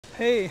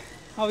Hey,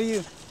 how are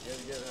you? Good.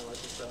 How about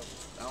yourself?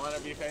 I want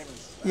to be famous.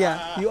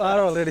 Yeah, you are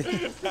already.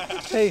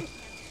 Hey.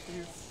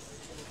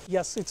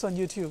 Yes, it's on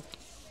YouTube.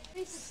 How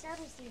many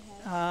subscribers do you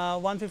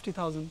have?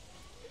 150,000.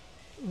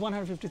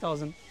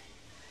 150,000.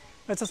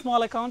 It's a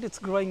small account, it's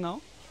growing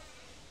now.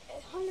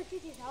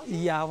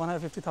 150,000? Yeah,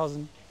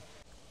 150,000.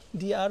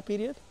 DR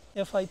period,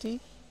 FIT.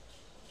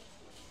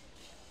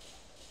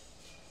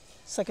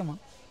 Second one.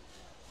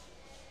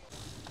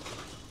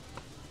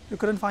 You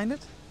couldn't find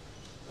it?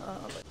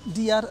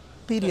 DR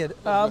period.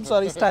 I'm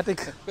sorry, static.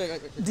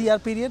 DR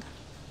period.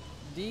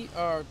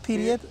 DR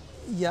Period.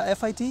 Yeah,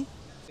 FIT.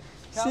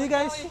 See you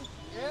guys.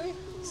 Really?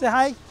 Say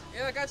hi.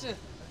 Yeah, I got you.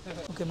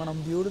 Okay మనం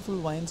beautiful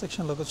wine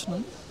సెక్షన్లోకి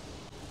వచ్చినాం.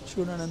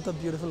 చూడండి ఎంత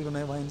బ్యూటిఫుల్గా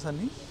ఉన్నాయి wines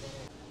అన్నీ.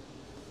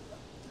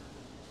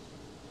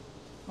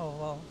 ఓ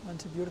wow,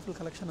 మంచి beautiful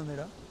collection ఉంది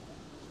ఇక్కడ.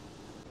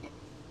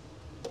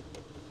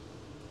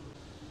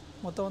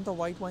 మొత్తం అంతా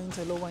white wines,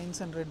 yellow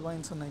vines and red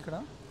wines ఉన్నాయి ఇక్కడ.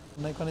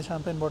 ఉన్నాయి కొన్ని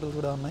షాంపెయిన్ బాటిల్స్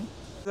కూడా ఉన్నాయి.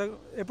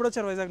 ఎప్పుడు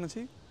వచ్చారు వైజాగ్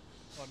నుంచి?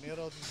 1 year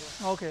అవుతుంది.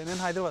 ఓకే,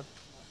 నేను హైదరాబాద్.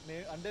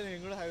 అంటే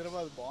నేను కూడా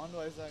Hyderabad bond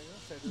Vizag.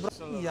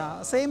 Yeah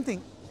same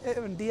thing.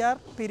 DR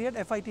period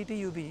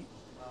FITTUB.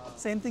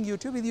 Same thing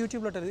YouTube. ఇది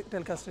యూట్యూబ్లో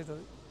టెలికాస్ట్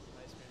అవుతుంది.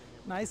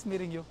 Nice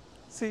meeting you.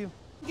 See you.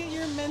 Get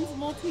your men's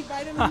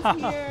multivitamins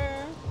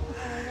here. Oh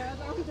my God,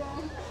 I'm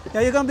done.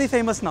 Yeah, you're gonna be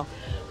famous now.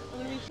 I'm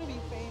gonna be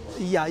famous.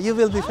 Yeah, you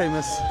will be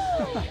famous.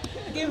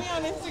 Give me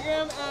on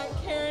Instagram at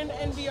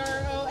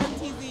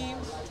KarenNBROMTZ.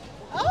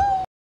 Oh!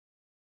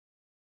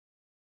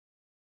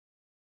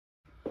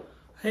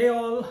 Hey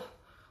all,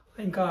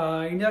 ఇంకా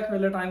ఇండియాకి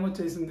వెళ్ళే time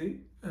వచ్చేసింది.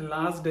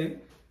 Last day.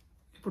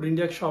 ఇప్పుడు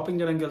ఇండియాకి shopping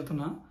చేయడానికి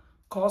వెళ్తున్నా.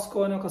 కాస్కో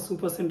అనే ఒక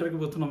సూపర్ సెంటర్కి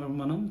పోతున్నాం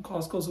మనం.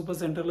 కాస్కో సూపర్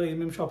సెంటర్లో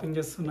ఏమేమి షాపింగ్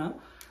చేస్తున్నా.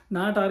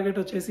 నా టార్గెట్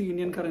వచ్చేసి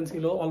ఇండియన్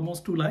కరెన్సీలో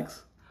almost 2 lakhs.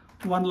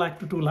 1 lakh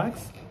to 2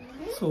 lakhs.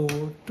 So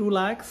 2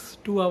 lakhs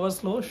 2 hours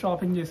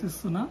shopping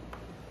చేసిస్తున్నా.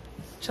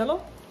 చలో,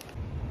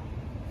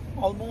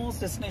 ఆల్మోస్ట్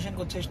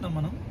డెస్టినేషన్కి వచ్చేసినాం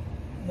మనం.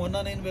 మొన్న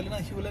నేను వెళ్ళిన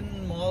హ్యూలెన్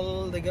మాల్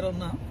దగ్గర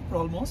ఉన్నా. ఇప్పుడు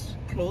ఆల్మోస్ట్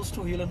క్లోజ్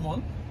టు హ్యూలెన్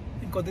మాల్.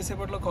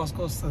 ఇంకొద్దిసేపట్లో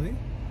కాస్కో వస్తుంది.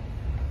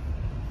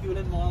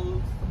 హ్యూలెన్ mall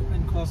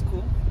and Costco.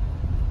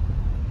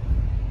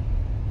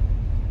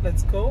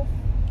 Let's go.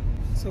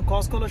 So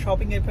కాస్కోలో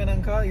shopping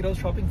అయిపోయాక, ఈరోజు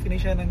షాపింగ్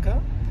ఫినిష్ అయినాక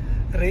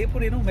రేపు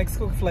నేను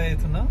మెక్సికోకి ఫ్లై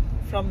అవుతున్నా.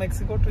 From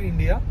Mexico to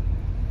India.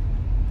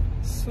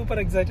 Super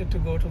excited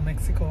to go to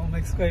Mexico.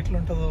 Mexico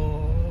ఎట్లుంటుందో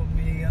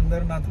మీ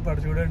అందరూ నాతో పాటు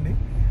చూడండి.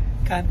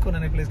 క్యాన్కూన్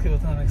అనే ప్లేస్కి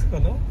పోతున్నాను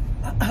మెక్సికోలో.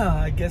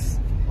 I guess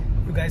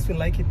you guys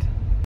will like it.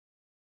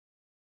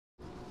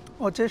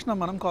 వచ్చేసినాం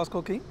మనం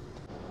కాస్కోకి.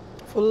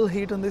 ఫుల్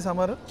హీట్ ఉంది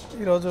సమ్మర్.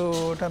 ఈరోజు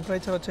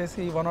టెంపరేచర్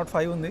వచ్చేసి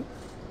 105 ఉంది.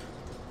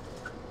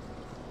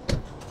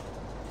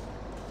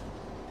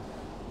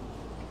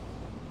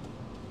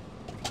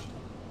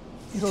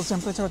 ఈరోజు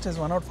టెంపరేచర్ వచ్చేసి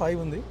 105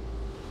 ఉంది.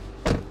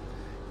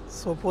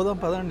 సో పోదాం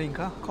పదండి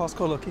ఇంకా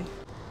కాస్కోలోకి.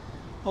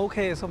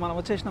 ఓకే, సో మనం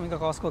వచ్చేసినాం ఇంకా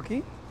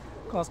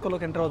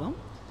కాస్కోలోకి ఎంటర్ అవుదాం.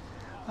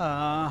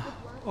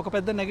 ఒక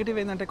పెద్ద నెగిటివ్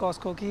ఏంటంటే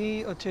కాస్కోకి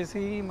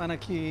వచ్చేసి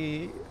మనకి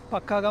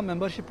పక్కాగా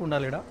మెంబర్షిప్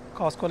ఉండాలి ఇక్కడ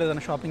కాస్కోలో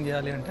ఏదైనా షాపింగ్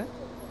చేయాలి అంటే.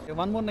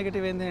 వన్ మోర్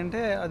నెగిటివ్ ఏంటి అంటే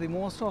అది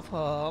మోస్ట్ ఆఫ్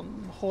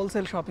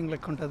హోల్సేల్ షాపింగ్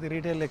లెక్క ఉంటుంది,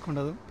 రీటైల్ లెక్క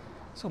ఉండదు.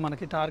 సో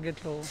మనకి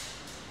టార్గెట్లో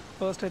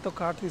ఫస్ట్ అయితే ఒక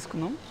కార్ట్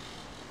తీసుకున్నాం.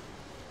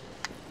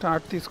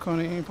 కార్ట్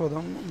తీసుకొని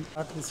పోదాం.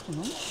 కార్ట్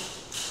తీసుకున్నాం.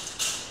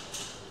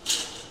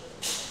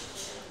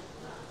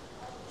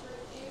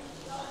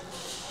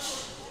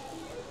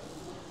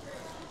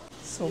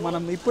 సో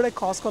మనం ఇప్పుడే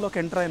కాస్కోలోకి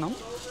ఎంటర్ అయినాం.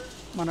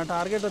 మన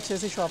టార్గెట్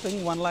వచ్చేసి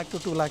shopping 1 lakh to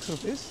 2 lakhs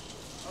rupees.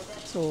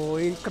 So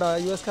ఇక్కడ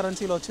యూఎస్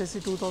కరెన్సీలో వచ్చేసి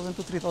 $2,000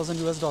 to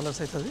 $3,000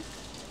 అవుతుంది.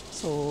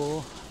 సో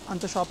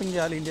అంత షాపింగ్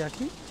చేయాలి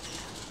ఇండియాకి.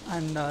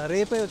 అండ్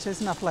రేపే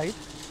వచ్చేసి నా ఫ్లైట్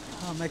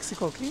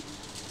మెక్సికోకి.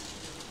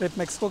 రేపు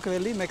మెక్సికోకి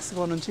వెళ్ళి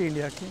మెక్సికో నుంచి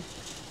ఇండియాకి.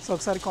 సో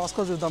ఒకసారి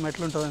కాస్కో చూద్దాం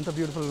ఎట్లుంటుందో, ఎంత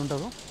బ్యూటిఫుల్గా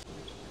ఉంటుందో.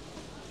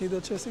 ఇది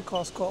వచ్చేసి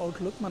కాస్కో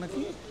అవుట్లుక్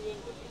మనకి.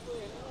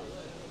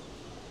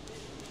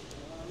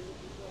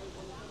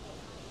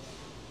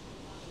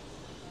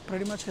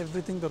 pretty much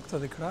ఎవ్రీథింగ్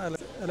దొరుకుతుంది ఇక్కడ.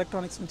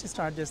 ఎలక్ట్రానిక్స్ నుంచి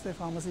స్టార్ట్ చేస్తే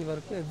ఫార్మసీ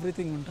వరకు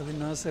ఎవ్రీథింగ్ ఉంటుంది.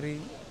 Nursery,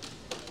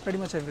 pretty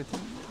much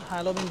everything.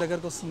 Halloween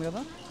దగ్గరకు వస్తుంది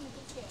కదా.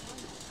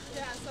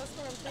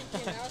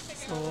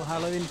 సో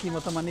హాలోవిన్కి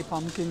మొత్తం అన్ని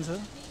పంకిన్స్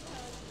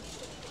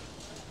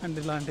అండ్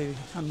ఇలాంటివి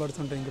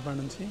కనబడుతుంటాయి ఇంకప్పటి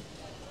నుంచి.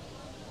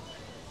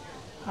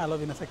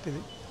 హాలోవిన్ ఎఫెక్ట్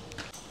ఇది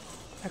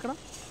ఎక్కడ.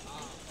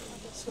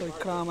 సో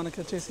ఇక్కడ మనకి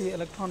వచ్చేసి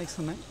ఎలక్ట్రానిక్స్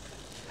ఉన్నాయి.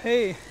 హే,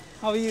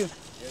 how are you?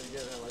 Good.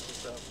 How about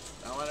yourself?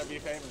 I want to be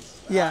famous.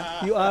 Yeah,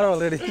 you are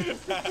already.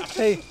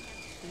 Hey.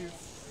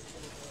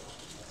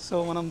 So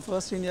మనం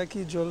ఫస్ట్ ఇండియాకి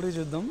జ్యువెలరీ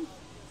చూద్దాం,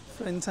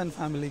 ఫ్రెండ్స్ అండ్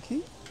ఫ్యామిలీకి.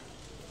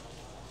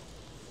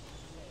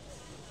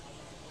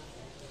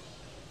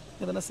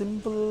 ఏదైనా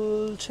సింపుల్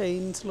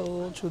చైన్స్లో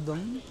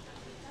చూద్దాం.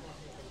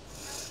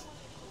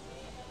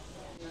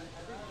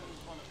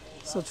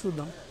 సో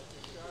చూద్దాం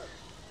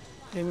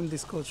ఏమేమి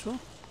తీసుకోవచ్చు.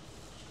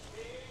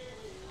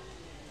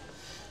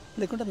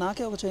 లేకుంటే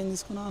నాకే ఒక చైన్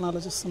తీసుకున్నా అని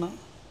ఆలోచిస్తున్నా.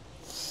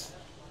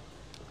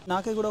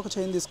 నాకే కూడా ఒక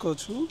చైన్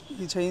తీసుకోవచ్చు.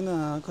 ఈ చైన్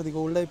కొద్దిగా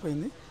ఓల్డ్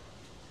అయిపోయింది.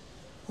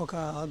 ఒక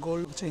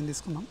గోల్డ్ చైన్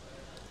తీసుకున్నాం.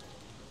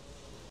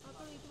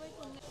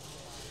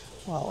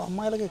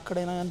 అమ్మాయిలకి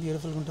ఎక్కడైనా కానీ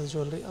బ్యూటిఫుల్గా ఉంటుంది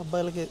జ్యువెలరీ,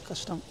 అబ్బాయిలకి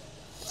కష్టం.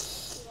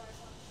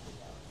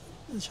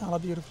 ఇది చాలా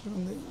బ్యూటిఫుల్గా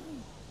ఉంది.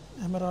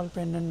 ఎమరాల్డ్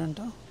పెండెంట్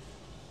అంట,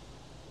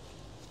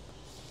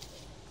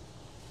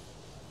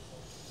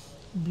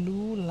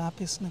 blue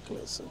lapis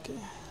necklace. Okay,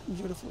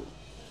 beautiful.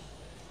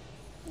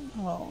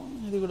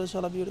 ఇది కూడా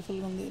చాలా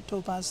బ్యూటిఫుల్గా ఉంది.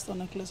 టోపాజ్తో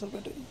నెక్లెస్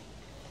ఒకటి.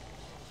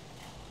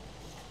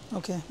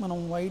 ఓకే, మనం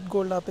వైట్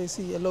గోల్డ్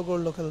ఆపేసి ఎల్లో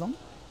గోల్డ్లోకి వెళ్దాం.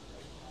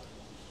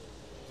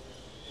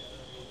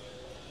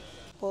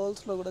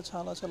 పర్ల్స్లో కూడా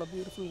చాలా చాలా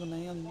బ్యూటిఫుల్గా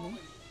ఉన్నాయి అన్నీ.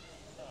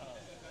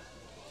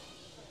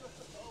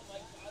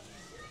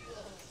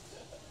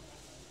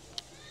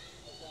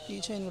 ఈ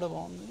చైన్ కూడా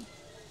బాగుంది.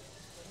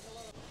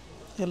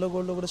 ఎల్లో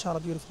గోల్డ్లో కూడా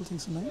చాలా బ్యూటిఫుల్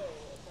థింగ్స్ ఉన్నాయి.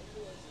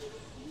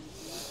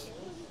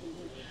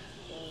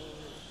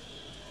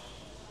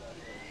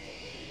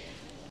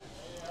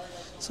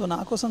 సో నా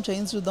కోసం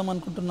చైన్స్ చూద్దాం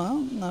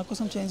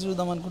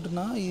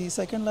అనుకుంటున్నా. ఈ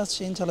సెకండ్ లాస్ట్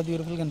చైన్ చాలా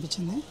బ్యూటిఫుల్గా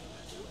అనిపించింది.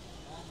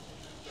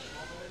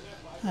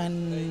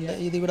 అండ్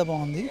ఇది కూడా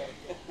బాగుంది.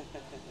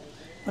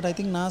 బట్ ఐ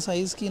థింక్ నా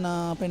సైజ్కి, నా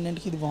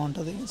పెండెంట్కి ఇది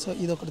బాగుంటుంది. సో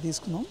ఇది ఒకటి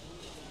తీసుకుందాం.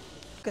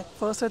 ఓకే,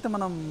 ఫస్ట్ అయితే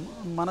మనం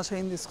మన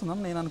చైన్ తీసుకుందాం.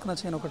 నేను అనుకున్న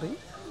చైన్ ఒకటి.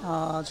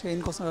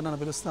 చైన్ కోసం నన్ను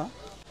పిలుస్తా.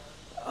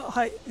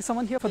 Hi, is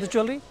someone here for the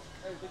jewellery?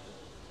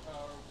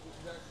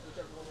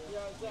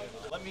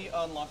 Let me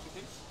unlock the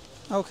case.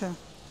 Okay.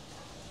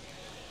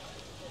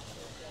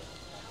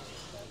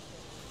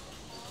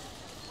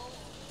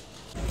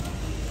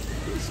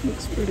 This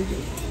looks pretty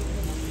good.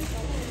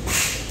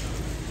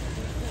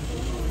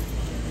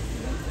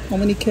 How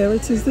many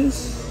carats is this?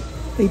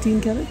 18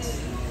 carats?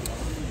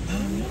 I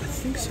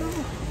think so.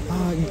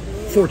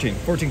 14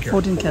 carats.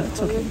 14 carats,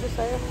 okay.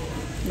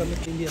 Let me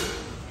India.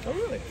 Oh,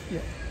 really?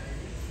 Yeah.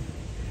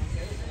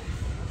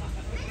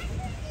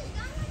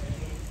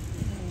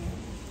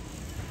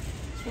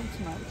 This one's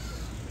nice.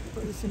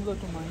 Very similar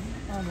to mine.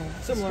 Oh no.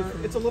 Similar.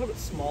 It's a little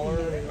bit smaller,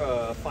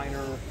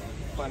 finer,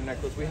 fun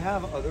necklace. We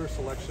have other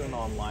selection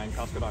online.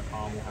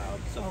 Costco.com will have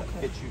stuff that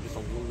Okay. fits you just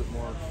a little bit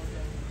more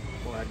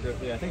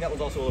accurately. I think that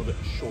was also a little bit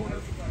shorter.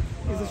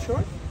 Is it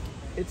short?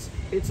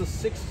 It's a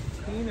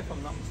 16, if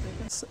I'm not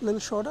mistaken. It's a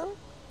little shorter?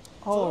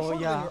 It's a little Oh,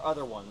 shorter yeah. than your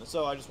other one. So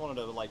I just wanted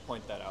to like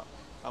point that out.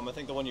 I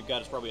think the one you've got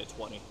is probably at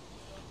 20.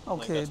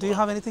 Okay. that's Do you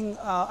what have anything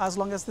as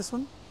long as this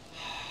one?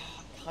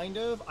 Kind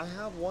of. I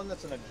have one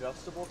that's an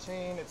adjustable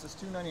chain. It's this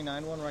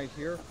 $2.99 one right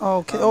here.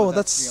 Okay. But Oh,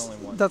 that's the only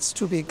one. that's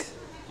too big.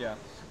 Yeah.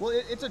 Well,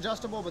 it's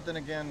adjustable, but then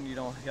again, you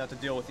have to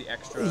deal with the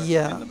extra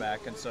Yeah. in the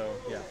back, and so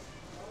yeah.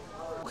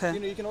 Okay.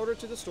 You can order it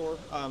to the store,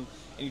 and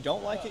you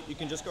don't like it, you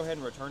can just go ahead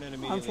and return it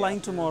immediately. I'm flying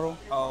after. tomorrow,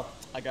 Oh,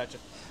 I got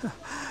you.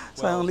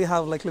 so I only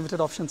have like limited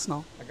options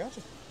now. I got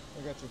you.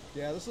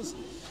 Yeah, this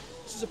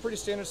is a pretty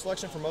standard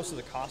selection for most of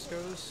the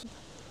Costco's.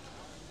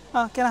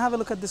 Can I have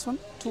a look at this one?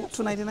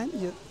 $2.99?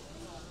 Yeah.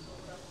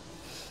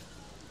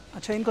 ఆ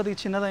chain కొద్దిగా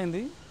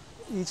చిన్నదైంది.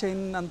 ఈ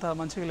chain అంత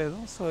మంచిగా లేదు.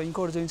 So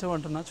ఇంకోటి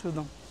చూపించమంటున్నా,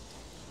 చూద్దాం.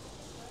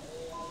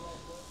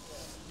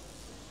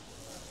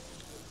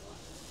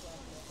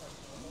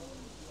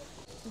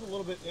 It's a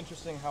little bit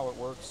interesting how it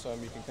works.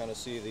 You can kind of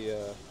see the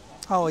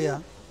Oh yeah.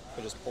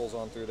 it just pulls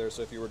on through there. So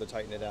if you were to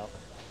tighten it out,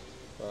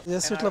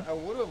 Just and ఇట్లా I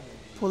would have.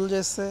 pull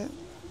చేస్తే.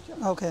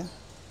 Okay.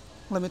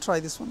 Let me try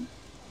this one.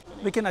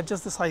 We can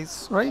adjust the size,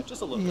 right?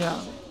 Just a little bit.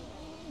 Yeah.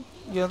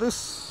 Yeah, this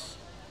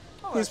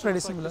Oh, is pretty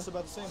it's like similar. It's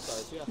about the same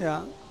size. Yeah. Yeah.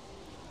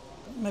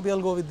 Maybe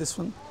I'll go with this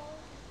one.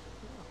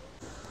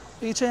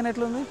 ఈ chain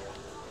ఎట్లుంది?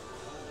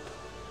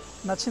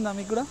 నచ్చిందా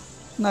మీకు కూడా?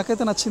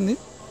 నాకైతే నచ్చింది.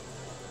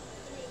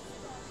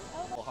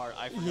 Hard.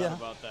 I forgot Yeah.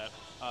 about that.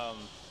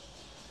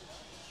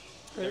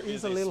 It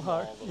is a a little small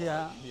hard. little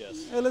Yeah. one. Yes.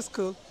 It looks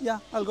cool. Yeah,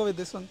 I'll go with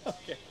this one.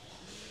 Okay.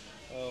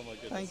 Oh my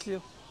goodness. Thank you.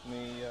 Let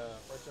me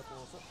price up a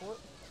little bit for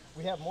it.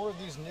 We have more of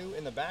these new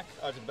in the back,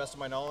 to the best of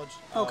my knowledge.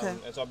 Okay.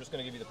 And so I'm just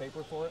going to give you the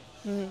paper for it.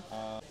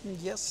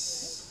 Yes.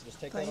 Just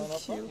take that on up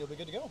Thank front. you. You'll be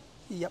good to go.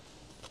 Yep.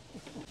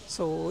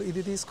 So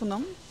ఇది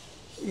తీసుకున్నాం,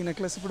 ఈ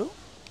necklace ఇప్పుడు.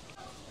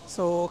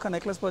 So ఒక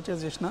necklace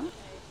purchase చేసిన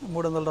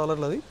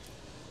 $300 అది.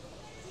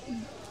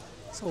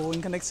 So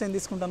ఇంకా next ఏం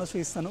తీసుకుంటానో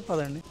చూపిస్తాను,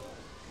 పదండి.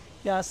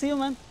 Yeah, see you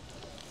ma'am.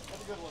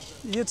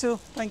 You two,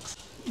 thanks.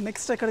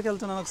 Next ఎక్కడికి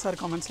వెళ్తున్నాను ఒకసారి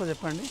కామెంట్స్లో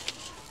చెప్పండి.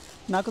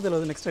 నాకు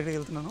తెలియదు నెక్స్ట్ ఎక్కడికి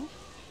వెళ్తున్నాను.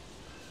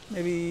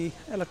 మేబీ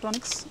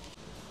ఎలక్ట్రానిక్స్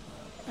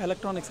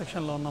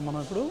సెక్షన్లో ఉన్నాం మనం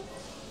ఇప్పుడు.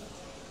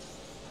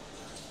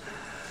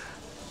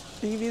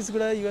 టీవీస్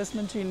కూడా యూఎస్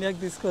నుంచి ఇండియాకి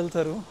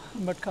తీసుకువెళ్తారు,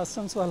 బట్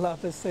కస్టమ్స్ వాళ్ళు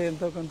ఆపేస్తే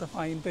ఎంతో కొంత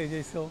ఫైన్ పే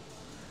చేసో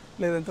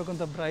లేదా ఎంతో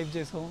కొంత బ్రైబ్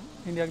చేసో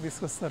ఇండియాకి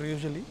తీసుకొస్తారు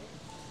యూజువలీ.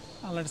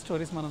 అలాంటి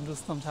స్టోరీస్ మనం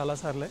చూస్తాం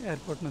చాలాసార్లే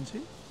ఎయిర్పోర్ట్ నుంచి.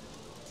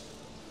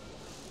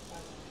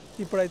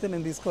 ఇప్పుడైతే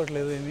నేను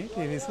తీసుకోవట్లేదు ఏమి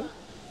టీవీస్.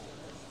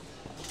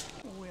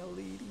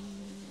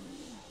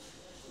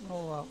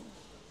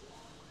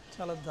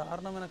 చాలా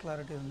దారుణమైన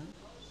క్లారిటీ ఉంది.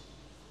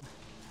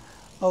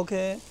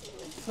 ఓకే,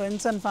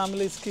 ఫ్రెండ్స్ అండ్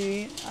ఫ్యామిలీస్కి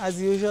యాజ్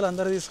యూజువల్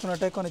అందరూ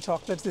తీసుకున్నట్టే కొన్ని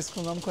చాక్లెట్స్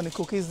తీసుకుందాం, కొన్ని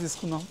కుకీస్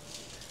తీసుకుందాం,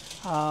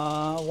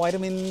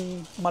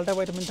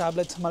 మల్టీవైటమిన్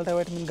టాబ్లెట్స్,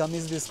 మల్టీవైటమిన్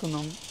గమ్మీస్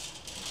తీసుకుందాం.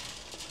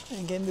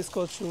 ఇంకేం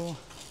తీసుకోవచ్చు,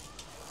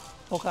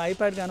 ఒక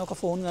ఐప్యాడ్ కానీ ఒక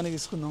ఫోన్ కానీ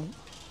తీసుకుందాం.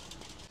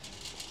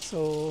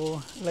 So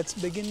let's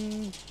begin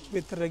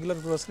with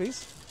regular groceries.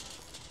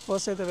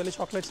 First అయితే వెళ్ళి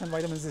చాక్లెట్స్ అండ్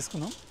వైటమిన్స్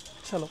తీసుకుందాం.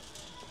 చలో.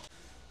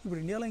 ఇప్పుడు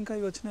ఇండియాలో ఇంకా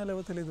ఇవి వచ్చినాయో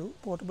లేవో తెలీదు.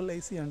 పోర్టబుల్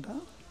ఏసీ అంట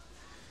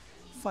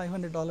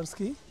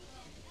 $500కి.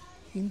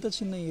 ఇంత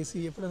చిన్న ఏసీ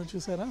ఎప్పుడైనా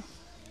చూసారా?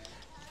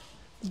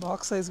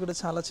 బాక్స్ సైజ్ కూడా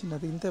చాలా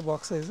చిన్నది, ఇంతే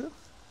బాక్స్ సైజు.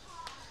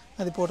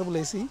 అది పోర్టబుల్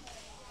ఏసీ.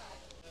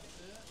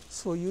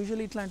 సో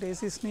యూజువల్లీ ఇట్లాంటి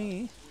ఏసీస్ని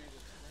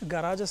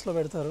గరాజెస్లో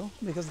పెడతారు,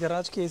 బికాస్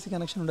గరాజ్కి ఏసీ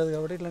కనెక్షన్ ఉండదు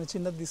కాబట్టి ఇట్లాంటి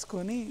చిన్నది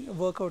తీసుకొని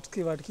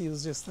వర్కౌట్స్కి వాటికి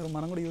యూజ్ చేస్తారు.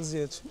 మనం కూడా యూజ్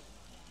చేయొచ్చు.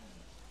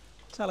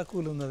 చాలా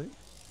కూల్ ఉంది అది.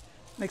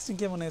 నెక్స్ట్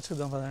ఇంకేమన్నాయో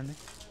చూద్దాం పదండి.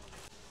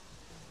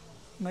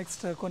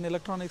 నెక్స్ట్ కొన్ని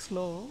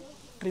ఎలక్ట్రానిక్స్లో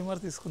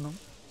ట్రిమ్మర్ తీసుకుందాం.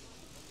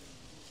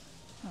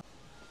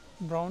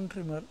 Brown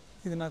trimmer.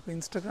 ఇది నాకు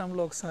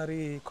ఇన్స్టాగ్రామ్లో ఒకసారి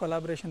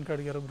కొలాబరేషన్కి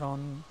అడిగారు.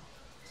 బ్రౌన్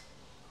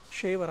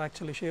షేవర్,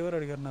 యాక్చువల్లీ షేవర్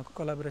అడిగారు నాకు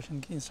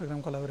కొలాబరేషన్కి,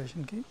 Instagram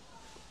కొలాబరేషన్కి.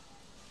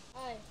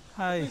 Hi.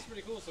 Hi. It's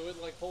pretty cool. So it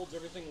like holds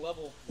everything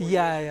level.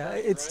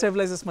 Yeah. It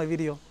stabilizes my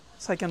video,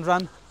 so I can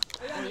run.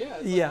 Oh yeah.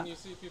 It's Yeah. Like when you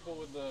see people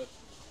with the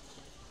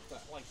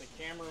like the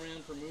cameraman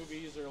for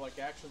movies or like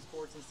action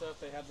sports and stuff,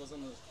 they have those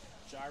in the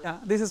gyro. Yeah,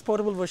 this is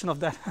portable version of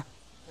that.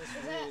 That's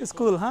really It's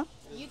cool, huh?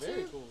 It's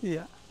very cool.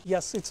 Yeah.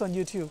 Yes, it's on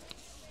YouTube.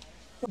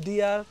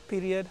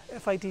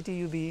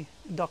 Dr.Fittube,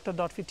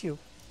 Dr.Fittube.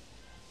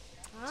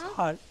 Huh?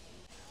 Hard.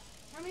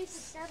 How many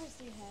subscribers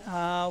do you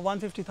have?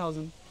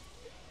 150,000.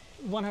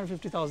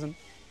 150,000.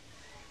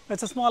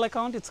 It's a small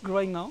account. It's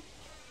growing now.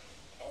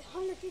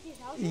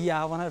 150,000?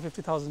 Yeah,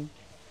 150,000.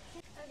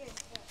 Okay,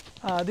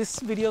 so This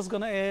video is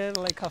gonna air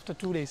like after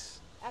 2 days.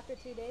 after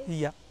 2 days?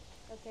 Yeah.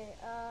 Okay,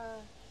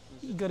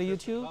 You got a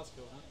YouTube?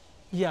 Costco, huh?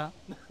 Yeah.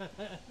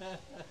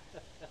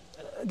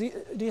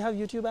 Do you have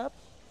YouTube app?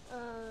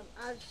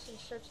 I'll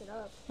just search it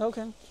up.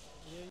 Okay.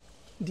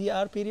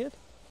 Dr. Period.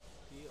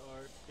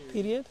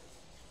 Period.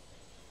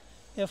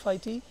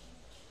 FIT.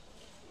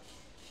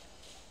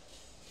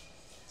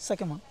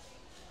 Second one.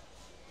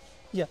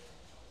 Yeah.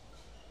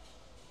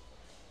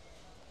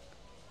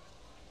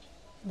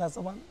 That's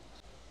the one.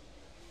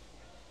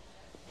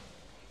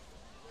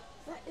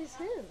 That is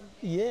him.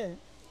 Yeah.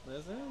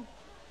 That's him.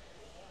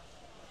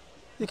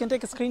 You can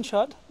take a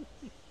screenshot.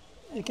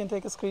 You can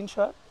take a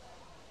screenshot.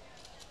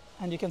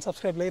 And you can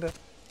subscribe later.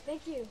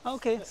 Thank you.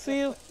 Okay. See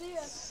you. See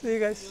ya. See you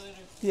guys.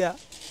 Yeah.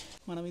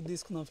 మనం ఇది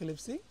తీసుకుందాం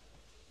ఫిలిప్స్ది.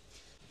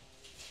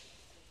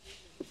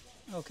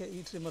 Okay, ఈ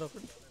trimmer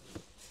ఒకటి.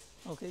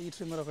 Okay, ఈ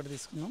trimmer ఒకటి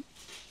తీసుకుందాం.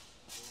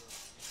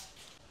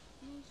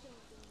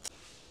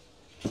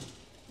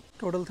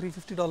 Total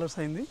 $350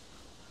 అయింది.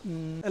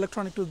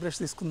 Electronic tooth brush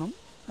తీసుకుందాం.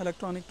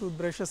 ఎలక్ట్రానిక్ టూత్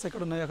బ్రషెస్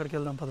ఎక్కడ ఉన్నాయో అక్కడికి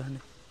వెళ్దాం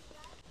పదండి.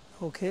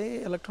 ఓకే,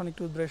 ఎలక్ట్రానిక్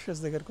టూత్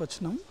బ్రషెస్ దగ్గరికి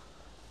వచ్చినాం.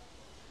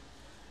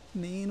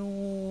 నేను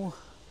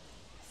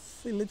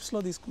ఫిలిప్స్లో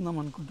తీసుకుందాం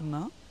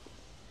అనుకుంటున్నా.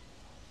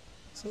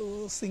 సో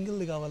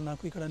సింగిల్ది కావాలి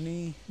నాకు. ఇక్కడ అన్నీ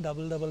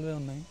డబుల్వే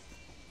ఉన్నాయి.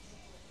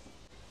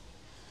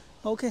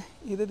 ఓకే,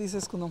 ఇదే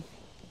తీసేసుకుందాం.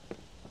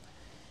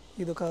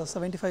 ఇది ఒక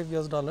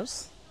 $75.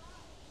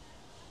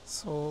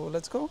 So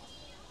let's go.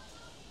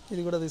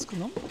 ఇది కూడా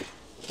తీసుకుందాం.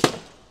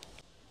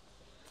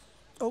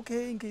 ఓకే,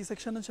 ఇంక ఈ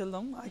సెక్షన్ నుంచి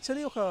వెళ్దాం.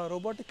 యాక్చువల్లీ ఒక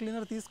రోబోటిక్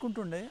క్లీనర్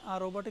తీసుకుంటుండే. ఆ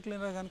రోబోటిక్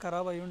క్లీనర్ కానీ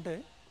ఖరాబ్ అయి ఉంటే,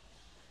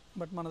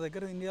 బట్ మన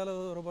దగ్గర ఇండియాలో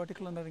రోబోటిక్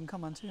క్లీనర్ ఇంకా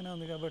మంచిగానే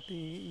ఉంది కాబట్టి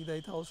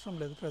ఇదైతే అవసరం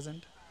లేదు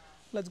present.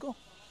 Let's go.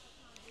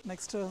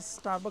 Next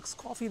Starbucks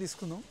coffee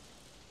తీసుకుందాం.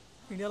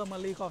 ఇండియాలో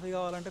మళ్ళీ కాఫీ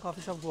కావాలంటే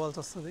కాఫీ షాప్ పోవాల్సి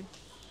వస్తుంది.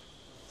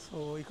 సో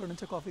ఇక్కడ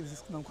నుంచే కాఫీ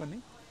తీసుకుందాం కొన్ని.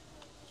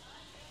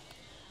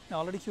 నేను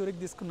ఆల్రెడీ క్యూరిక్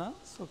తీసుకున్నా.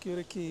 So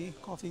క్యూరిక్కి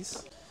coffees.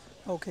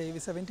 ఓకే,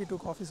 ఇవి 72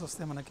 కాఫీస్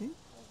వస్తాయి మనకి.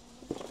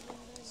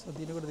 సో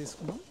దీన్ని కూడా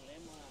తీసుకుందాం.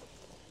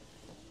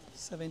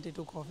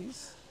 72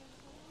 కాఫీస్.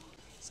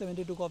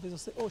 72 కాఫీస్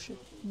వస్తాయి. ఓ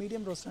షిట్,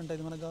 మీడియం రోస్ట్ అంటే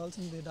ఇది మనకు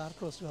కావాల్సింది. డార్క్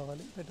రోస్ట్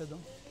కావాలి,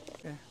 పెట్టేద్దాం.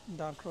 ఓకే,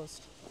 డార్క్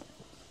రోస్ట్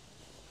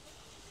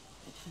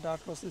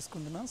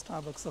తీసుకుంటున్నా.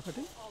 స్టార్బక్స్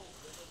ఒకటి.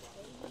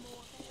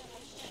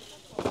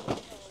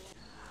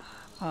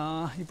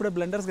 ఇప్పుడే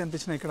బ్లెండర్స్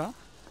కనిపించినాయి ఇక్కడ.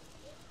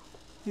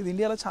 ఇది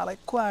ఇండియాలో చాలా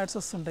ఎక్కువ యాడ్స్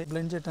వస్తుంటాయి,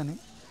 బ్లెండ్ జెట్ అని.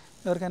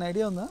 ఎవరికైనా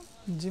ఐడియా ఉందా?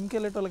 జిమ్కి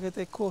వెళ్ళే వాళ్ళకైతే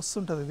ఎక్కువ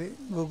వస్తుంటుంది ఇది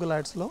గూగుల్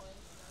యాడ్స్లో.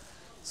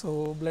 సో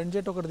బ్లెండ్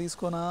జెట్ ఒకటి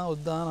తీసుకోనా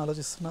వద్దా అని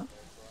ఆలోచిస్తున్నా.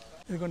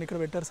 ఇదిగోండి ఇక్కడ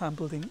పెట్టారు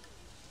sample thing.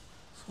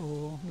 So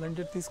blend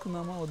jet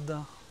తీసుకుందామా వద్దా?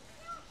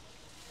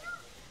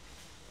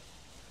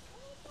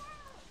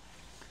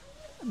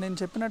 నేను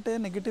చెప్పినట్టే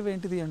నెగిటివ్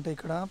ఏంటిది అంటే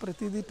ఇక్కడ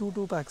ప్రతిదీ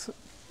 2 ప్యాక్స్.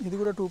 ఇది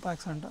కూడా 2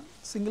 ప్యాక్స్ అంట.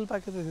 సింగిల్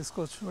ప్యాక్ అయితే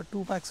తీసుకోవచ్చు, బట్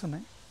 2 ప్యాక్స్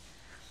ఉన్నాయి.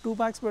 2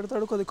 ప్యాక్స్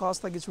పెడతాడు, కొద్ది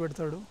కాస్ట్ తగ్గించి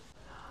పెడతాడు.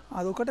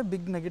 అదొకటే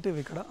బిగ్ నెగిటివ్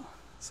ఇక్కడ.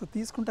 సో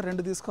తీసుకుంటే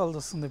 2 తీసుకోవాల్సి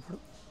వస్తుంది ఇప్పుడు.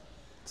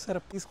 సరే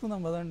తీసుకుందాం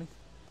కదండి.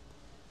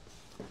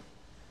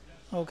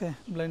 ఓకే,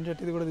 బ్లెండ్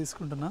జెట్ ఇది కూడా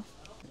తీసుకుంటున్నా.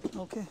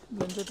 ఓకే,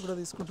 బ్లెండ్ జెట్ కూడా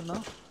తీసుకుంటున్నా.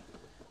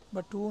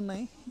 బట్ 2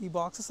 ఉన్నాయి. ఈ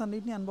బాక్సెస్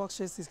అన్నిటిని అన్బాక్స్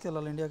చేసి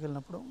తీసుకెళ్ళాలి ఇండియాకి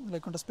వెళ్ళినప్పుడు,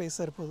 లేకుంటే స్పేస్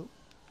సరిపోదు.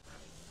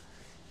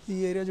 ఈ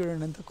ఏరియా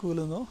చూడండి ఎంత కూల్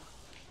ఉందో.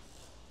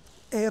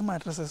 Air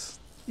mattresses.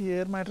 ఈ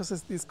ఎయిర్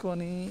మ్యాట్రసెస్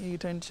తీసుకొని, ఈ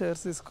టెంట్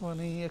చైర్స్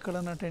తీసుకొని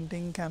ఎక్కడన్నా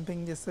టెంటింగ్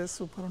క్యాంపింగ్ చేస్తే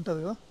సూపర్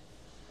ఉంటుంది కదా.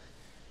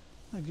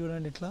 నాకు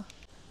చూడండి ఇట్లా.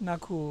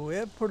 నాకు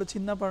ఎప్పుడు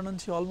చిన్నప్పటి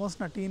నుంచి, ఆల్మోస్ట్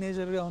నా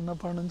టీనేజర్గా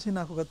ఉన్నప్పటి నుంచి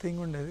నాకు ఒక థింగ్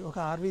ఉండేది, ఒక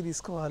ఆర్వీ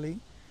తీసుకోవాలి,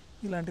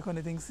 ఇలాంటి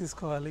కొన్ని థింగ్స్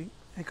తీసుకోవాలి.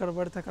 ఎక్కడ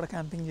పడితే అక్కడ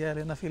క్యాంపింగ్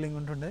చేయాలి అన్న ఫీలింగ్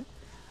ఉంటుండే.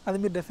 అది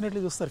మీరు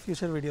డెఫినెట్లీ చూస్తారు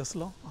ఫ్యూచర్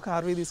వీడియోస్లో. ఒక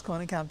ఆర్వీ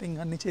తీసుకొని క్యాంపింగ్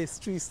అన్ని చేసి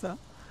చూపిస్తా.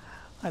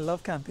 I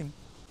love camping.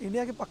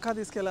 ఇండియాకి పక్కా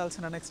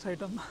తీసుకెళ్లాల్సిన నెక్స్ట్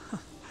ఐటమ్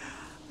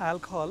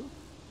ఆల్కహాల్.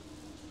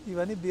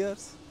 ఇవన్నీ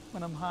బియర్స్.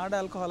 మనం హార్డ్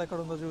ఆల్కహాల్ ఎక్కడ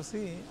ఉందో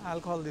చూసి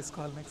ఆల్కహాల్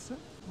తీసుకోవాలి. నెక్స్ట్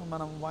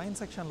మనం వైన్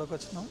సెక్షన్లోకి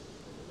వచ్చినాం.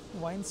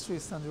 వైన్స్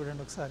చూపిస్తాను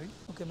చూడండి ఒకసారి.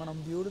 ఓకే, మనం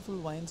బ్యూటిఫుల్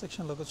వైన్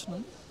సెక్షన్లోకి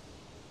వచ్చినాం.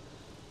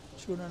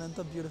 చూడండి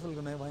ఎంత బ్యూటిఫుల్గా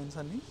ఉన్నాయి వైన్స్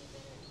అన్నీ.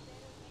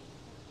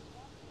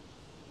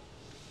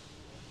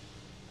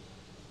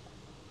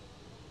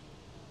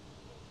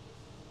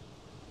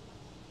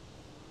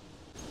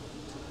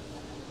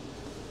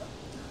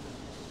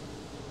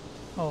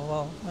 ఓ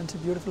వావ్, మంచి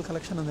బ్యూటిఫుల్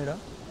కలెక్షన్ ఉంది ఇక్కడ.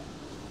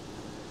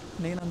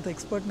 నేను అంత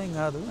ఎక్స్పర్ట్ నేను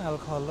కాదు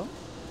ఆల్కహాల్లో,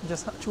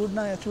 జస్ట్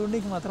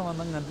చూడడానికి మాత్రం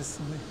అందంగా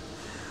అనిపిస్తుంది.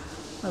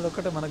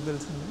 అదొక్కటే మనకు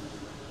తెలిసింది.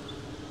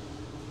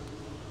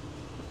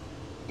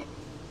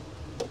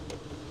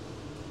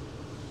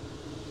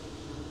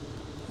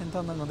 ఎంత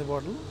అందంగా ఉంది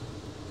బాటిల్.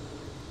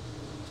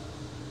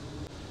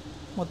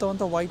 మొత్తం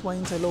అంతా white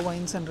wines, yellow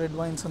vines and red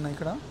wines ఉన్నాయి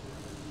ఇక్కడ.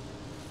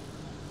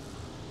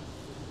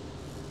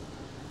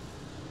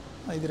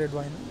 ఇది రెడ్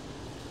వైన్.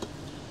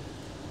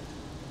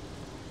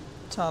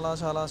 చాలా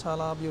చాలా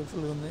చాలా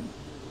బ్యూటిఫుల్గా ఉంది.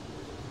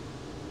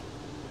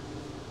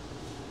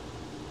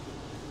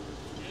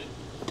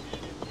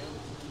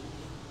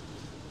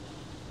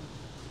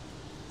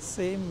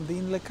 సేమ్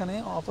దీని లెక్కనే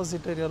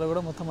ఆపోజిట్ ఏరియాలో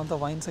కూడా మొత్తం అంతా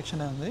వైన్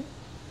సెక్షనే ఉంది.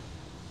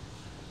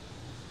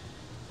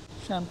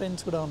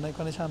 షాంపెయిన్స్ కూడా ఉన్నాయి,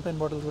 కొన్ని షాంపెయిన్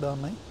బాటిల్స్ కూడా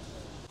ఉన్నాయి.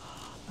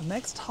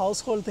 నెక్స్ట్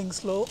హౌస్ హోల్డ్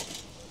థింగ్స్లో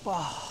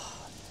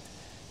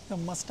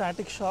మా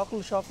స్టాటిక్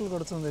షాకులు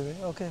కొడుతుంది ఇది.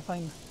 Okay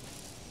fine.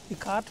 ఈ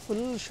కార్ట్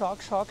ఫుల్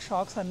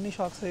షాక్స్ అన్ని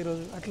షాక్స్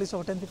ఈరోజు. అట్లీస్ట్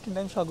ఒక 10-15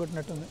 times shock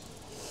కొట్టినట్టుంది.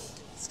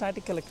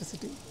 Static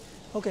electricity.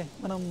 Okay,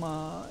 మనం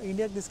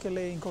ఇండియాకి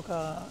తీసుకెళ్ళే ఇంకొక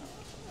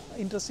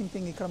ఇంట్రెస్టింగ్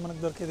థింగ్ ఇక్కడ మనకు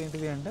దొరికేది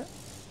ఏంటిది అంటే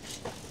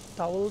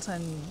towels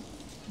and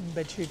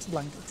bedsheets,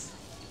 blankets.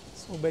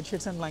 So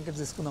bedsheets and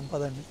blankets తీసుకుందాం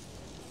పదండి.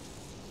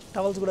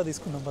 టవల్స్ కూడా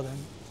తీసుకుందాం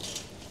పదండి.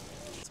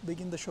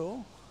 Begin the show.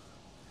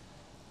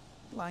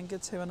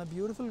 బ్లాంకెట్స్ ఏమైనా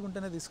బ్యూటిఫుల్గా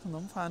ఉంటేనే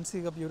తీసుకుందాం.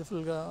 ఫ్యాన్సీగా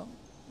బ్యూటిఫుల్గా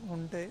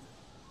ఉంటే,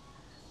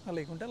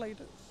 లేకుంటే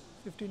లైట్.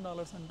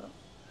 $15 అంట.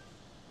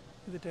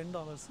 ఇది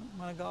 $10.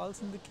 మనకు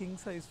కావాల్సింది కింగ్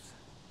సైజ్.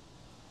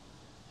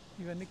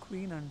 ఇవన్నీ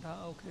క్వీన్ అంట.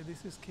 Okay,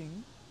 this is king.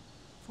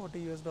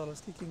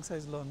 $40 king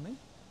సైజ్లో ఉంది.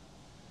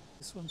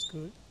 This once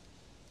good.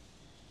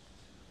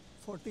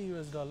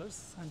 $40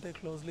 అంటే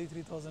క్లోజ్లీ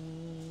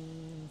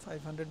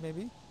 3,500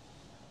 మేబీ.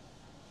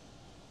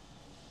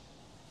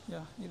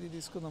 యా, ఇది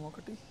తీసుకుందాం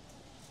ఒకటి.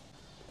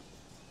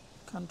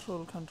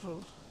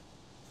 కంట్రోల్.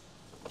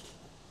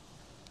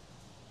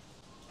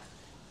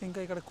 ఇంకా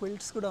ఇక్కడ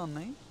క్విల్ట్స్ కూడా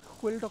ఉన్నాయి.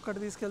 క్విల్ట్ ఒక్కటి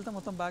తీసుకెళ్తే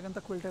మొత్తం బ్యాగ్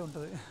అంతా క్విల్టే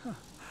ఉంటుంది.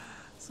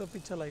 So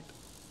picture light.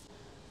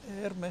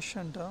 Air mesh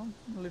అంట.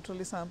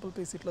 లిటరల్లీ శాంపుల్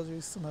పీస్ ఇట్లా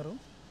చూపిస్తున్నారు.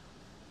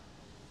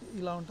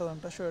 ఇలా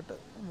ఉంటుందంట షర్ట్.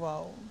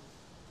 వావ్,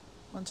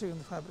 మంచిగా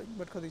ఉంది ఫ్యాబ్రిక్,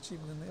 బట్ అది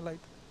చీప్గా ఉంది.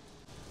 లైట్.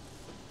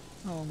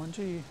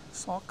 మంచి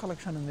సాక్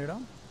కలెక్షన్ ఉంది ఇక్కడ.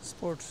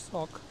 స్పోర్ట్స్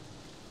సాక్.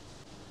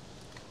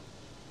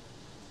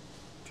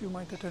 ప్యూమా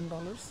అయితే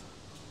 $10.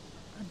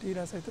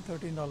 అడిడాస్ అయితే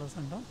 $13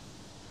 అంట.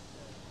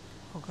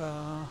 ఒక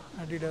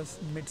అడిడాస్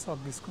మిడ్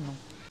సాక్ తీసుకున్నాం.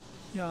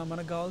 యా,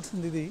 మనకు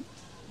కావాల్సింది ఇది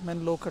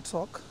మెన్ లో కట్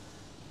సాక్.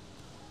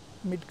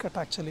 Mid cut,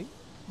 actually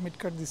mid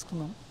cut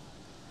తీసుకున్నాం.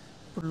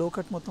 ఇప్పుడు లో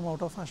కట్ మొత్తం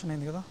అవుట్ ఆఫ్ ఫ్యాషన్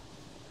అయింది కదా.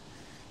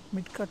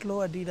 మిడ్ కట్లో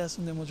అడిడాస్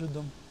ఉందేమో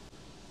చూద్దాం.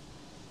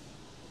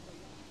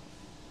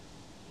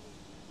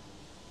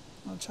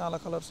 చాలా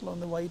కలర్స్లో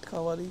ఉంది. వైట్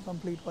కావాలి,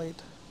 కంప్లీట్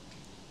వైట్.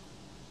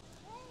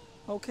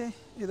 ఓకే,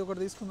 ఇది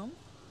ఒకటి తీసుకుందాం.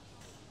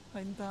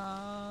 ఇంత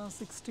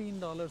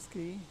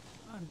 $16కి,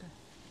 అంటే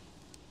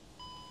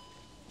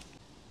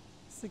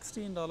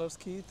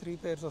 $16కి 3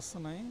 pairs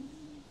వస్తున్నాయి.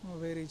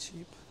 Very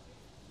cheap.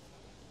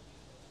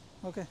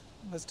 Okay,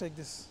 let's take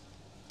this.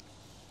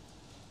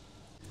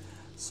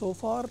 So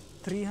far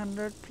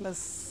 300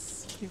 +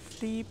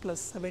 50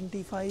 +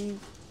 75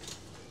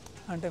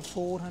 అంటే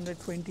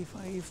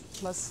 425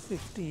 +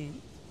 50,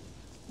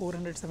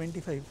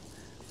 475.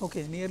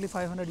 ఓకే, నియర్లీ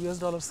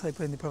 $500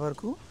 అయిపోయింది ఇప్పటి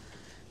వరకు.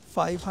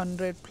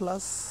 500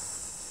 ప్లస్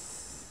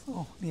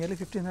నియర్లీ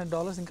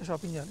 $1,500 ఇంకా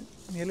షాపింగ్ చేయాలి.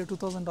 నియర్లీ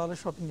 $2,000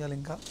 షాపింగ్ చేయాలి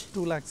ఇంకా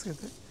 2 lakhs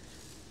అయితే.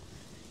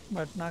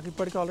 బట్ నాకు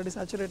ఇప్పటికి ఆల్రెడీ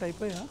సాచురేట్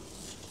అయిపోయా.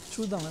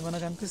 చూద్దాం, ఏమైనా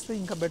కనిపిస్తే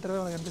ఇంకా బెటర్గా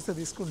ఏమైనా కనిపిస్తే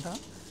తీసుకుంటా,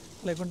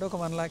 లేకుంటే ఒక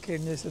 1 lakh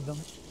ఏం చేసేద్దాం.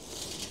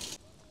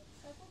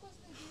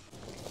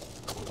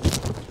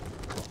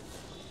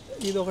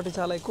 ఇది ఒకటి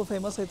చాలా ఎక్కువ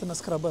ఫేమస్ అవుతున్న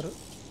స్క్రబ్బర్.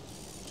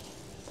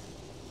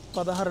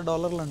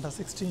 $16 అంట,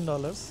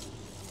 $16.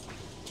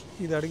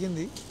 ఇది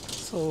అడిగింది,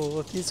 సో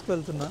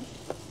తీసుకువెళ్తున్నా.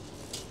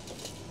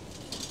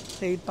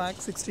 8 pack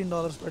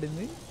 $16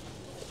 పడింది.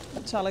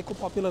 చాలా ఎక్కువ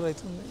పాపులర్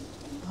అవుతుంది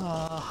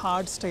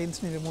హార్డ్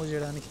స్టెయిన్స్ని రిమూవ్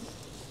చేయడానికి.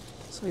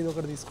 సో ఇది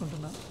ఒకటి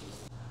తీసుకుంటున్నా.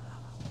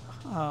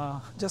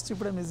 జస్ట్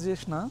ఇప్పుడే మిస్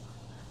చేసిన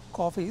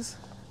coffees.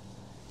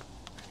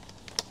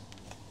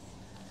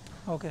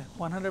 Okay,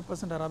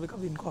 100% arabica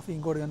win coffee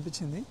ఇంకోటి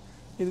కనిపించింది.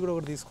 ఇది కూడా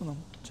ఒకటి తీసుకుందాం.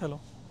 చలో,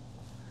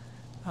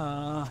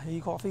 ఈ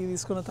కాఫీ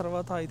తీసుకున్న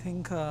తర్వాత ఐ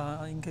థింక్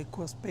ఇంకా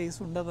ఎక్కువ స్పేస్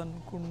ఉండదు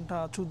అనుకుంటా.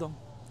 చూద్దాం.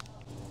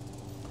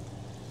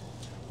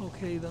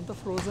 ఓకే, ఇదంతా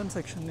ఫ్రోజన్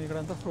సెక్షన్.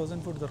 ఇక్కడంతా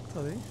ఫ్రోజన్ ఫుడ్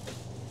దొరుకుతుంది.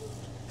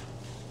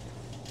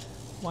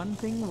 వన్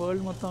థింగ్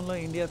వరల్డ్ మొత్తంలో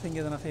ఇండియా థింగ్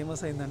ఏదైనా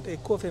ఫేమస్ అయిందంటే,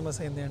 ఎక్కువ ఫేమస్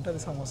అయింది అంటే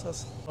అది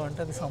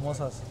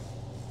సమోసాస్.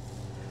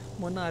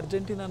 మొన్న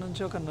అర్జెంటీనా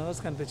నుంచి ఒక నర్స్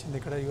కనిపించింది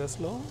ఇక్కడ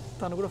యూఎస్లో.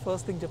 తను కూడా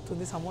ఫస్ట్ థింగ్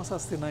చెప్తుంది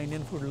సమోసాస్ తిన్నా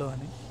ఇండియన్ ఫుడ్లో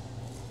అని.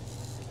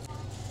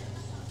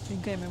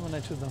 ఇంకా ఏమేమన్నా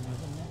చూద్దాం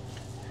కదా.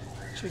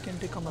 చికెన్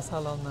టిక్కా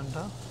మసాలా ఉందంట,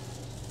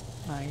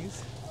 నైస్.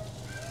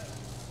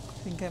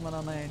 ఇంకా ఏమైనా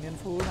ఉన్నాయి Indian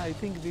food? I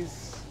think this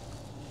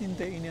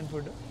ఇంతే ఇండియన్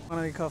ఫుడ్.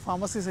 మనం ఇక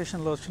ఫార్మసీ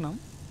సెక్షన్లో వచ్చినాం.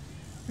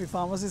 ఈ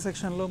ఫార్మసీ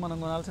సెక్షన్లో మనం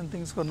కొనాల్సిన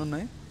థింగ్స్ కొన్ని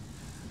ఉన్నాయి.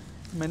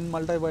 Men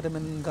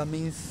multivitamin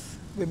gummies,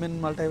 women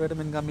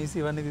multivitamin gummies,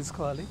 ఇవన్నీ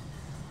తీసుకోవాలి.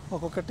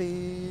 ఒక్కొక్కటి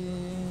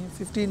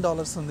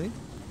 $15 ఉంది,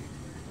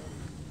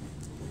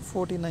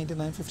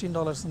 $14.99,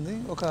 $15 ఉంది.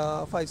 ఒక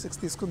 5-6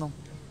 తీసుకుందాం.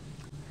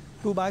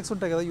 2 bags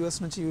ఉంటాయి కదా యూఎస్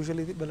నుంచి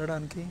యూజువల్లీ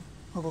వెళ్ళడానికి.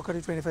 ఒక్కొక్కటి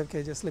 25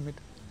 kgs లిమిట్.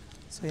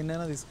 సో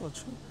ఎన్నైనా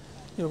తీసుకోవచ్చు.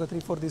 ఇవి ఒక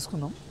 3-4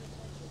 తీసుకుందాం.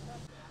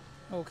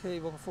 ఓకే,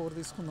 ఇవి ఒక 4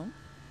 తీసుకుందాం.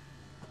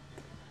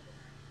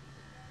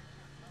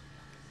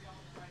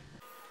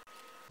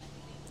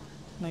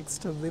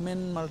 నెక్స్ట్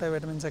విమెన్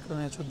మల్టీవైటమిన్స్ ఎక్కడ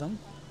ఉన్నాయో చూద్దాం.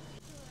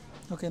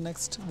 ఓకే,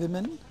 నెక్స్ట్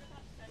విమెన్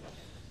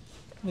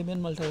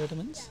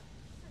మల్టీవైటమిన్స్,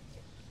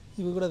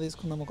 ఇవి కూడా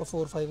తీసుకుందాం. ఒక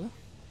 4-5.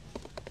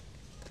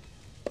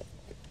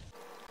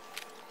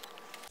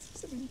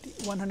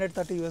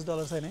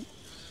 $130 అయినాయి.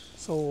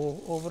 సో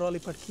ఓవరాల్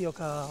ఇప్పటికీ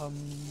ఒక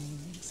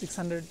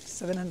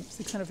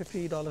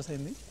 $650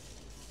 అయింది.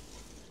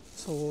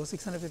 సో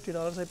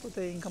 $650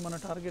 అయిపోతే ఇంకా మన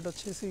టార్గెట్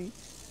వచ్చేసి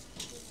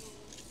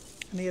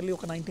నియర్లీ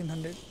ఒక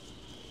 1900.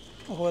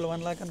 ఒకవేళ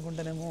 1 lakh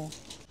అనుకుంటేనేమో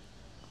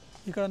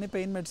ఇక్కడ అన్ని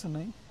పెయిన్ మెడ్స్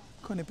ఉన్నాయి,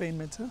 కొన్ని పెయిన్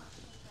మెడ్స్.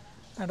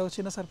 అండ్ ఒక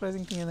చిన్న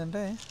సర్ప్రైజింగ్ థింగ్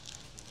ఏంటంటే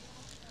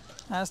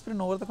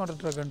aspirin over the counter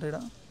drug అంటే ఇక్కడ.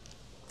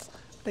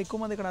 అంటే ఎక్కువ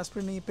మంది ఇక్కడ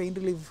ఆస్పిరిన్ని పెయిన్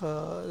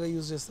రిలీఫ్గా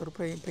యూజ్ చేస్తారు,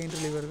 పెయిన్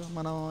రిలీవర్గా.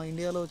 మన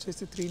ఇండియాలో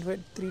వచ్చేసి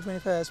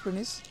 325 aspirin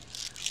is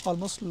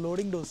almost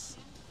loading dose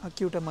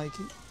acute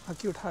ఎంఐకి,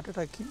 acute heart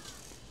అటాక్కి.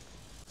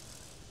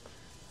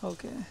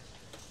 Okay,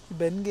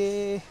 బెన్గే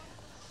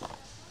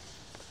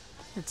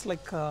it's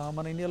like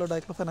మన ఇండియాలో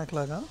డైక్లోఫెనాక్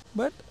లాగా,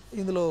 బట్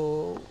ఇందులో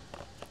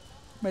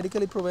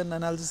మెడికలీ ప్రూవెన్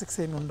అనాలిసిక్స్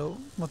ఏమి ఉండవు.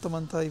 మొత్తం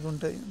అంతా ఇవి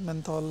ఉంటాయి,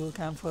 మెంథాల్,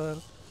 క్యాంఫర్,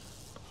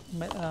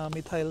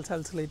 మిథైల్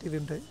సాలిసిలేట్, ఇవి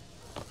ఉంటాయి.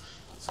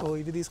 సో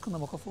ఇవి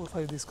తీసుకుందాం, ఒక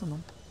 4-5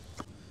 తీసుకుందాం.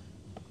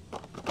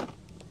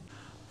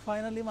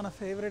 ఫైనల్లీ మన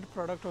ఫేవరెట్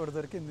ప్రోడక్ట్ ఒకటి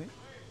దొరికింది,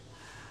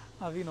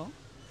 అవినో.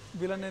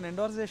 వీళ్ళని నేను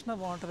ఎండోర్స్ చేసినా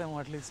బాగుంటుందేమో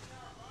అట్లీస్ట్.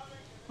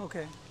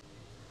 ఓకే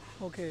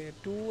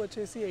 2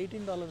 వచ్చేసి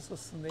 $18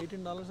 వస్తుంది.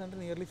 $18 అంటే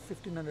నియర్లీ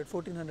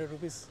 1400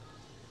 రూపీస్.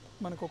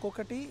 మనకు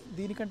ఒక్కొక్కటి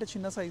దీనికంటే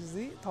చిన్న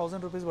సైజ్ది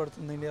 1000 రూపీస్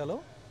పడుతుంది ఇండియాలో.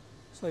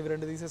 సో ఇవి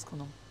 2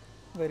 తీసేసుకుందాం,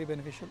 వెరీ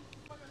బెనిఫిషియల్.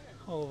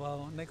 ఓ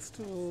వావ్. నెక్స్ట్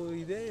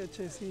ఇదే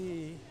వచ్చేసి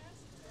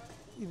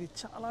ఇది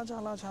చాలా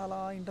చాలా చాలా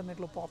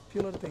ఇంటర్నెట్లో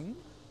popular thing,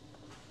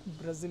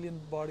 Brazilian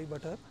body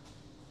butter.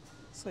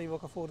 So ఇవి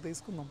ఒక 4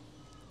 తీసుకుందాం,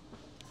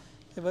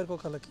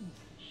 ఎవరికొకళ్ళకి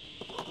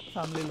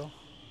ఫ్యామిలీలో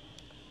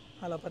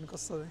అలా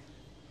పనికొస్తుంది.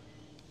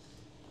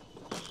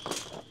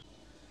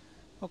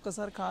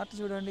 ఒక్కసారి కార్ట్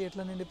చూడండి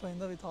ఎట్లా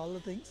నిండిపోయిందో విత్ ఆల్ ద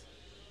థింగ్స్.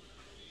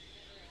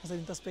 అసలు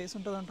ఇంత స్పేస్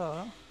ఉంటుందంట.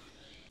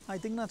 ఐ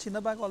థింక్ నా చిన్న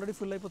బ్యాగ్ ఆల్రెడీ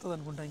ఫుల్ అయిపోతుంది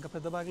అనుకుంటా, ఇంకా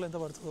పెద్ద బ్యాగ్లో ఎంత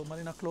పడుతుందో.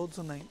 మరి నా క్లోత్స్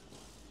ఉన్నాయి,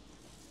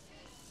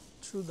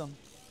 చూద్దాం.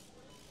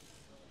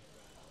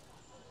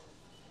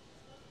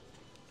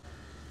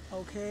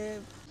 ఓకే,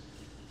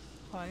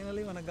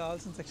 ఫైనలీ మనకు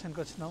కావాల్సిన సెక్షన్కి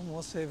వచ్చినాం,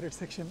 మోస్ట్ ఫేవరెట్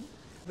సెక్షన్.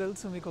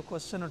 తెలుసు మీకు ఒక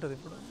క్వశ్చన్ ఉంటుంది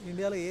ఇప్పుడు,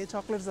 ఇండియాలో ఏ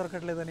చాక్లెట్స్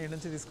దొరకట్లేదని ఏడు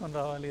నుంచి తీసుకొని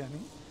రావాలి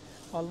అని.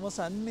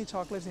 ఆల్మోస్ట్ అన్ని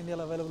చాక్లెట్స్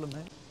ఇండియాలో అవైలబుల్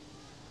ఉన్నాయి.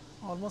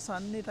 ఆల్మోస్ట్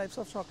అన్ని టైప్స్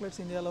ఆఫ్ చాక్లెట్స్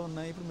ఇండియాలో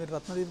ఉన్నాయి. ఇప్పుడు మీరు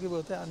రత్నదీప్కి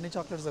పోతే అన్ని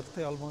చాక్లెట్స్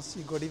దొరుకుతాయి. ఆల్మోస్ట్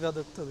ఈ గొడివా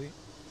దొరుకుతుంది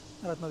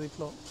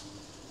రత్నదీప్లో,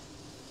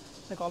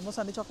 లైక్ ఆల్మోస్ట్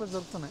అన్ని చాక్లెట్స్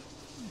దొరుకుతున్నాయి.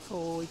 సో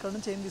ఇక్కడ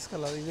నుంచి ఏం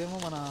తీసుకెళ్ళాలి? ఇదేమో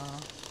మన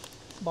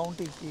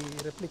బౌంటీకి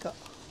రెప్లికా.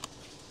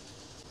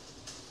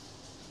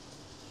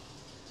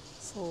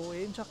 సో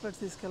ఏం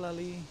చాక్లెట్స్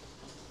తీసుకెళ్ళాలి?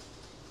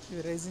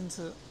 ఇవి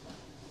రైజిన్స్,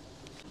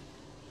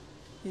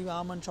 ఇవి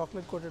ఆమండ్,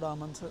 చాక్లెట్ కోటెడ్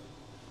ఆమండ్స్.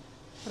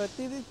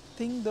 ప్రతిదీ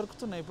థింగ్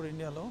దొరుకుతున్నాయి ఇప్పుడు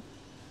ఇండియాలో.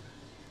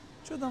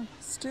 చూద్దాం,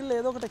 స్టిల్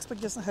ఏదో ఒకటి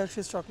ఎక్స్పెక్ట్ చేస్తాం.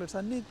 హెర్షీస్ చాక్లెట్స్,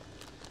 అన్ని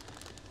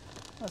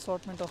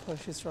assortment of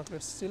Hershey's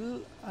chocolates, still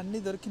అన్నీ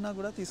దొరికినా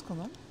కూడా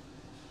తీసుకుందాం.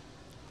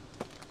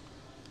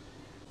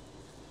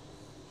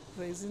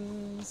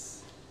 రైజిన్స్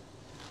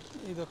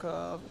ఇది ఒక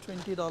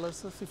 $20,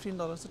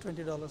 $15,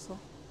 $20.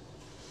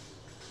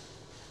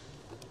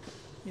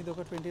 ఇది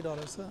ఒక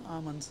 $20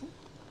 ఆమండ్స్.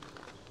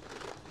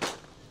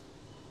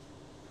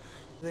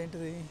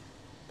 ఇదేంటిది?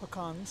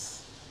 పకాన్స్,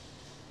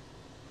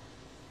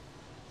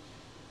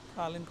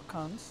 Allen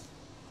pecans.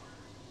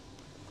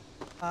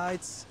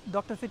 It's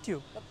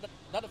Dr.Fittube.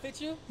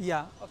 Dr.Fittube?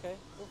 Yeah. Okay,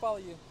 we'll follow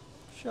you.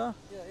 Sure.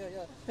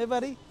 Yeah. Hey,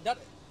 buddy.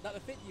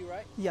 Dr.Fittube,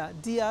 right? Yeah.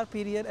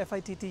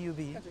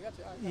 Dr.Fittube.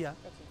 Gotcha. All right, Yeah.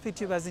 Gotcha.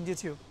 Fittube as in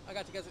YouTube. I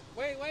got you.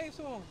 Wave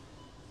to him.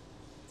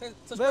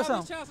 Subscribe Where's to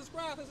some? this channel.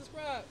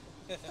 Subscribe.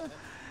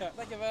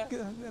 Thank you, man.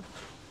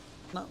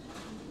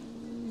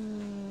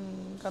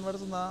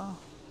 కనబడుతుందా?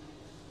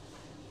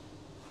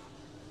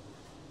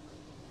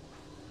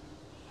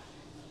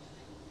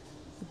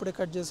 ఇప్పుడే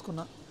cut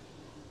చేసుకున్నా.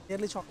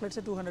 Nearly chocolates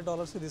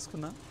 $200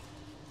 తీసుకున్నా.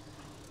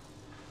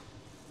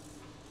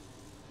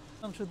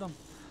 చూద్దాం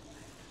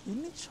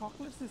ఇన్ని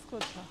chocolates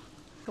తీసుకోవచ్చా.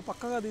 ఇంకా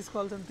పక్కగా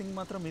తీసుకోవాల్సిన థింగ్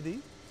మాత్రం ఇది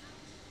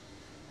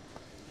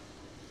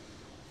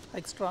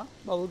ఎక్స్ట్రా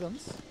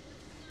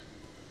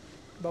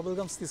బబుల్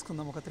గమ్స్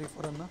తీసుకుందాం ఒక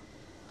 3-4 అన్న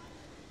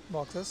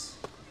బాక్సెస్.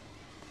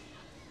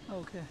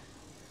 ఓకే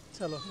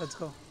చలో let's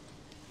go.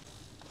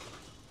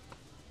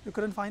 You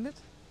couldn't find it?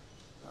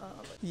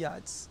 Yeah,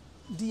 it's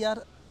DR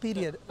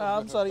period.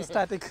 I'm sorry,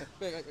 static.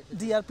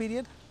 DR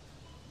period.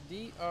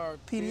 DR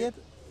Period.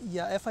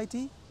 Yeah, FIT.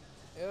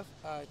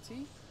 FIT.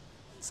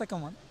 Second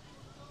one.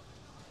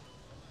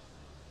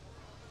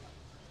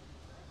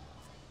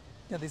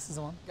 Yeah, this is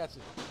the one. Gotcha.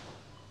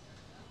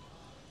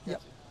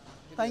 Yeah. Gotcha.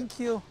 Good Thank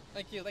deal. you.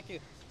 Thank you. Thank you.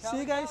 See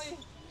you guys. Callie,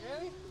 you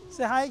ready?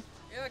 Say hi.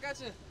 Yeah, I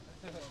gotcha.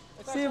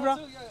 See you, bro.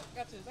 Yeah,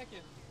 gotcha. Thank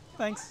you.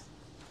 Thanks.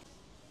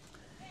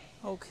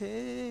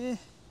 Okay.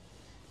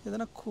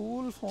 ఏదైనా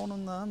cool phone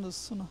ఉందా అని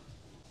చూస్తున్నా.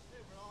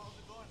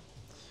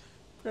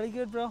 Pretty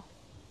good, bro.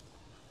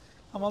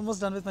 I'm almost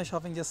done with my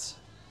shopping. Just.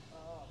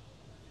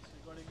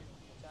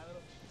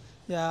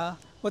 Yeah.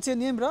 What's your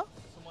name, bro?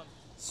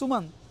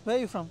 Suman. Where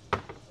are you from?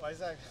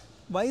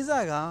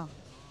 Vizag.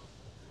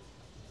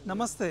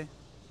 Namaste.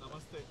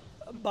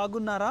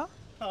 బాగున్నారా?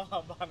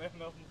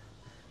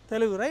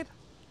 Telugu right?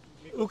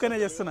 ఊకనే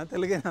చేస్తున్నా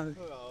తెలుగేనా?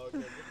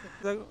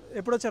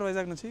 ఎప్పుడు వచ్చారు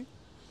వైజాగ్ నుంచి?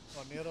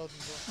 1 year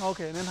అవుతుంది.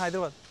 ఓకే నేను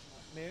హైదరాబాద్.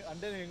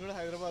 అంటే నేను కూడా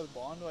Hyderabad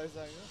bond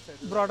Vizag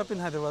brought up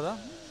in Hyderabad.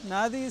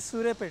 నాది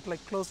Suryapet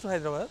like close to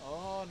Hyderabad.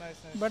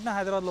 But నేను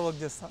హైదరాబాద్లో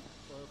వర్క్ చేస్తా.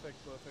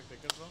 పర్ఫెక్ట్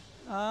ఎక్కడ బ్రో?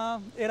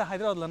 ఏరా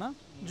హైదరాబాద్లోనా?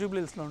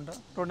 జూబ్లీహిల్స్లో ఉంటా,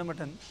 రోడ్ నెంబర్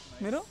 10.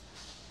 మీరు?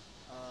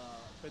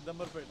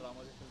 Peddamberpet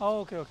Ramoji.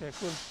 Okay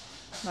cool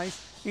nice.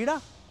 ఈడా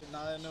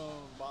నేను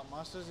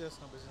మాస్టర్స్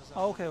చేస్తున్నా business.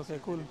 Okay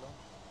cool.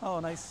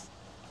 Nice.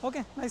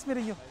 Okay nice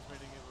meeting you.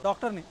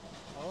 డాక్టర్ని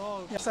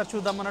సార్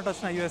చూద్దాం అన్నట్టు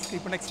వచ్చిన యూఎస్కి.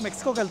 ఇప్పుడు నెక్స్ట్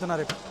మెక్సికోకి వెళ్తున్నా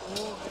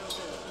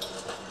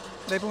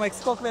రేపు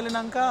మెక్సికోకి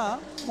వెళ్ళినాక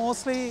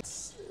మోస్ట్లీ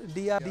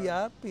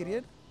డిఆర్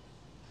పీరియడ్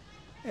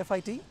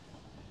FIT.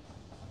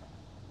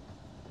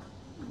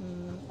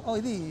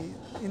 ఇది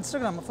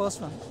Instagram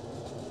first one.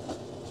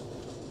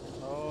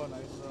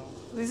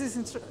 This is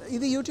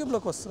ఇది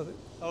యూట్యూబ్లోకి వస్తుంది.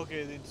 ఓకే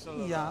ఇది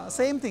ఇన్స్టాలో. Yeah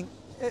same thing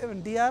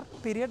DR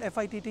period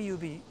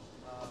FITTUB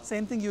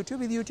same thing YouTube.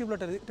 ఇది యూట్యూబ్లో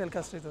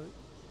టెలికాస్ట్ అవుతుంది.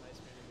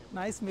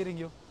 Nice meeting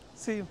you.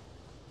 See you.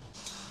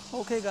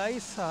 Okay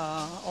guys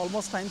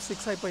almost time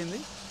 6 అయిపోయింది.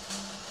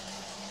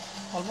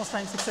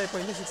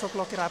 6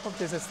 o'clockకి ర్యాపప్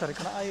చేసేస్తారు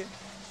ఇక్కడ.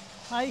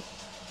 హాయ్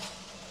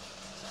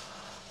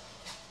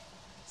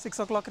 6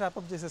 o'clock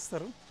ర్యాపప్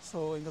చేసేస్తారు. సో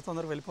ఇంకా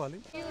తొందరగా వెళ్ళిపోవాలి.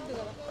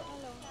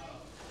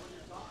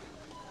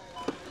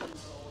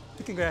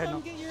 You can go ahead now.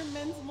 Come get your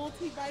men's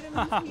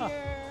multivitamins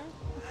here.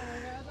 Oh my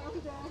God, I'm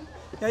done.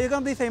 Yeah, you're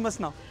gonna be famous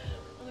now.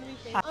 I'm gonna be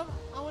famous.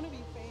 I want to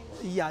be famous.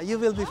 Yeah, you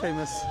will be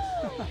famous.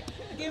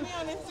 Give me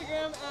on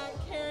Instagram at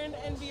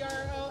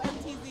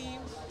KarenNBROMTZ.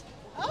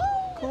 Oh!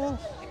 Cool.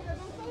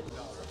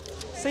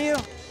 See you.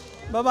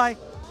 Bye-bye.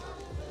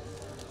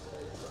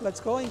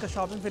 Let's go. ఇంకా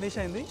shopping finish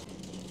అయింది.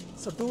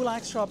 So 2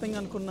 lakhs shopping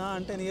అనుకున్నా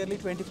అంటే nearly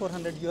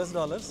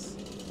 $2,400.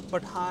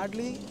 But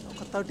hardly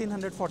ఒక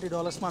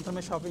 $1,340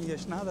 మాత్రమే shopping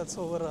చేసిన. That's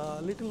over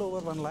little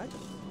over 1 lakh.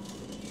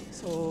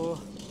 So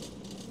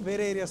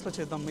వేరే ఏరియాస్లో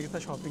చేద్దాం మిగతా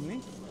షాపింగ్ని.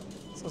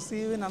 So see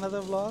you in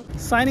another vlog.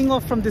 Signing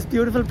off from this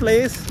beautiful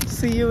place.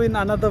 See you in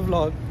another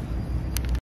vlog.